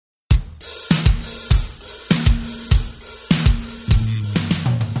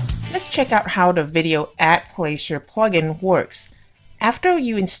check out how the Video Ad Placer plugin works. After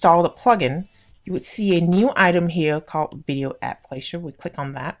you install the plugin, you would see a new item here called Video Ad Placer. We click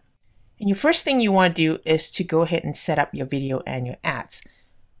on that. And your first thing you want to do is to go ahead and set up your video and your ads.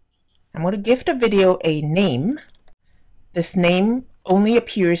 I'm going to give the video a name. This name only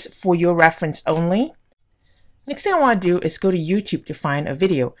appears for your reference only. Next thing I want to do is go to YouTube to find a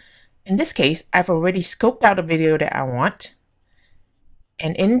video. In this case, I've already scoped out a video that I want.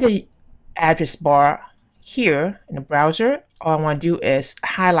 And in the address bar here in the browser, all I want to do is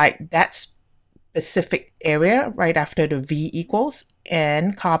highlight that specific area right after the V equals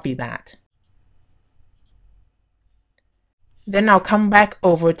and copy that. Then I'll come back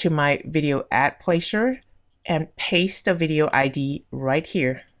over to my Video Ad Placer and paste the video ID right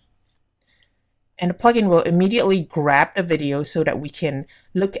here. And the plugin will immediately grab the video so that we can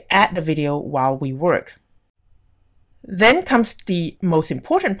look at the video while we work. Then comes the most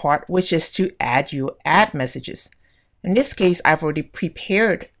important part, which is to add your ad messages. In this case, I've already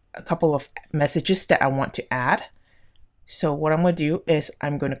prepared a couple of messages that I want to add. So what I'm going to do is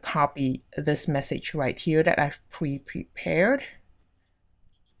I'm going to copy this message right here that I've pre-prepared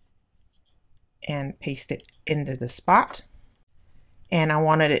and paste it into the spot. And I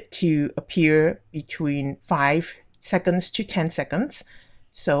wanted it to appear between 5 seconds to 10 seconds.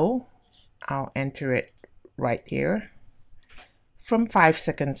 So I'll enter it right there from 5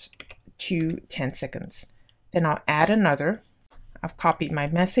 seconds to 10 seconds. Then I'll add another. I've copied my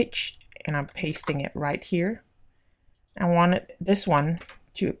message and I'm pasting it right here. I wanted this one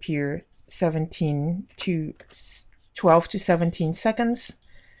to appear 12 to 17 seconds.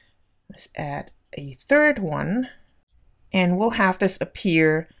 Let's add a third one and we'll have this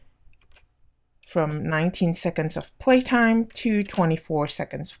appear from 19 seconds of playtime to 24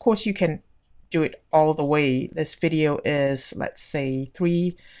 seconds. Of course, you can do it all the way. This video is, let's say,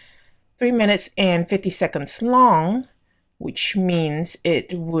 3 minutes and 50 seconds long, which means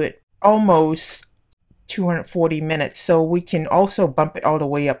it would almost 240 minutes. So we can also bump it all the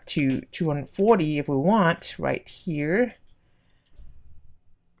way up to 240 if we want, right here.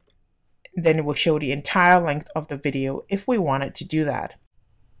 Then it will show the entire length of the video if we wanted to do that.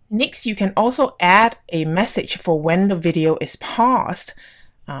 Next, you can also add a message for when the video is paused.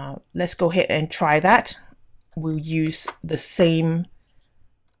 Let's go ahead and try that. We'll use the same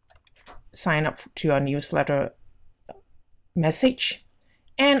sign up to our newsletter message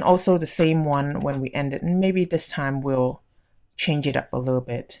and also the same one when we end it. And maybe this time we'll change it up a little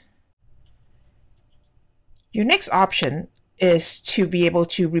bit. Your next option is to be able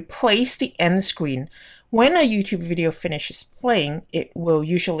to replace the end screen. When a YouTube video finishes playing, it will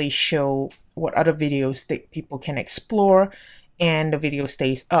usually show what other videos that people can explore and the video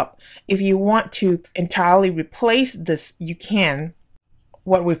stays up. If you want to entirely replace this, you can.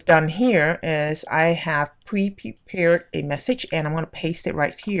 What we've done here is I have pre-prepared a message and I'm going to paste it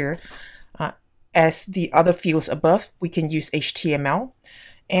right here. As the other fields above, we can use HTML,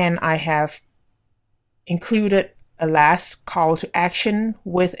 and I have included a last call to action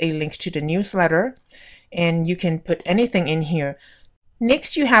with a link to the newsletter, and you can put anything in here.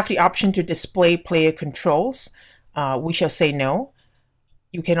 Next, you have the option to display player controls. We shall say no.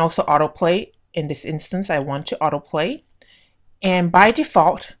 You can also autoplay. In this instance, I want to autoplay. And by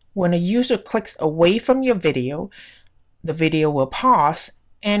default, when a user clicks away from your video, the video will pause,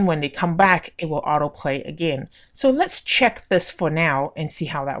 and when they come back, it will autoplay again. So let's check this for now and see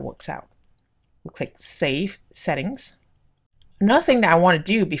how that works out. We'll click Save Settings. Another thing that I want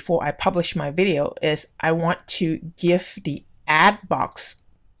to do before I publish my video is I want to give the ad box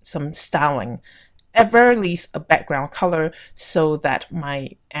some styling, at very least a background color, so that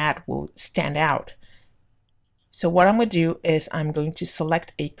my ad will stand out. So what I'm going to do is I'm going to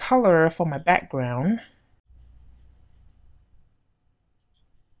select a color for my background.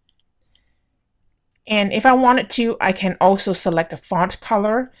 And if I wanted to, I can also select a font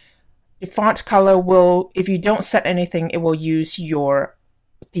color. The font color will, if you don't set anything, it will use your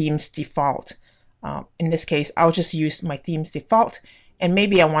theme's default. In this case, I'll just use my theme's default, and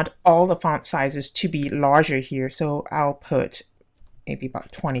maybe I want all the font sizes to be larger here. So I'll put maybe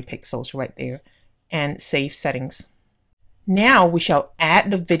about 20 pixels right there and save settings. Now we shall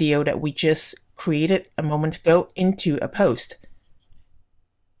add the video that we just created a moment ago into a post.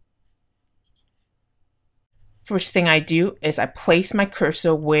 First thing I do is I place my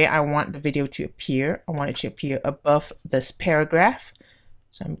cursor where I want the video to appear. I want it to appear above this paragraph.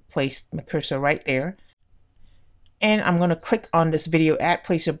 So I'm placed my cursor right there. And I'm going to click on this Video Ad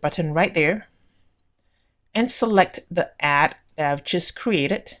Placer button right there and select the ad that I've just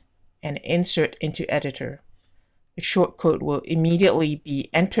created and insert into editor. the shortcode will immediately be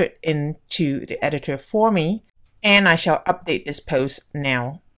entered into the editor for me, and I shall update this post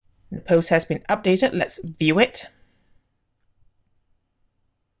now. The post has been updated. Let's view it.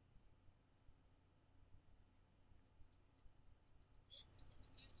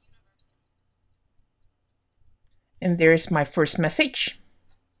 And there's my first message.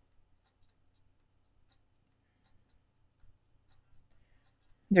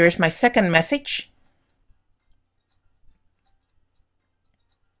 There's my second message.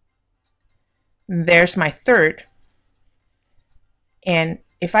 There's my third. And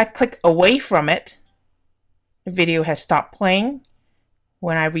if I click away from it, the video has stopped playing.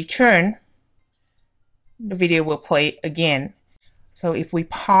 When I return, the video will play again. So if we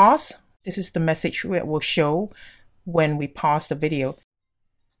pause, this is the message that will show when we pause the video.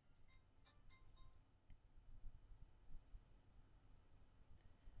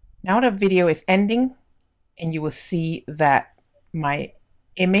 Now the video is ending, and you will see that my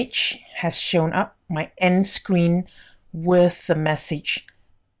image has shown up, my end screen with the message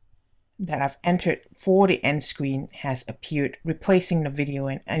that I've entered for the end screen has appeared, replacing the video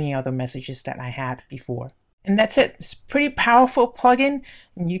and any other messages that I had before. And that's it. It's a pretty powerful plugin,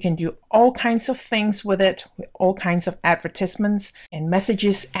 and you can do all kinds of things with it, with all kinds of advertisements and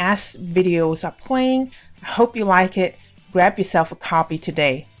messages as videos are playing. I hope you like it. Grab yourself a copy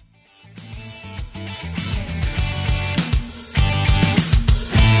today.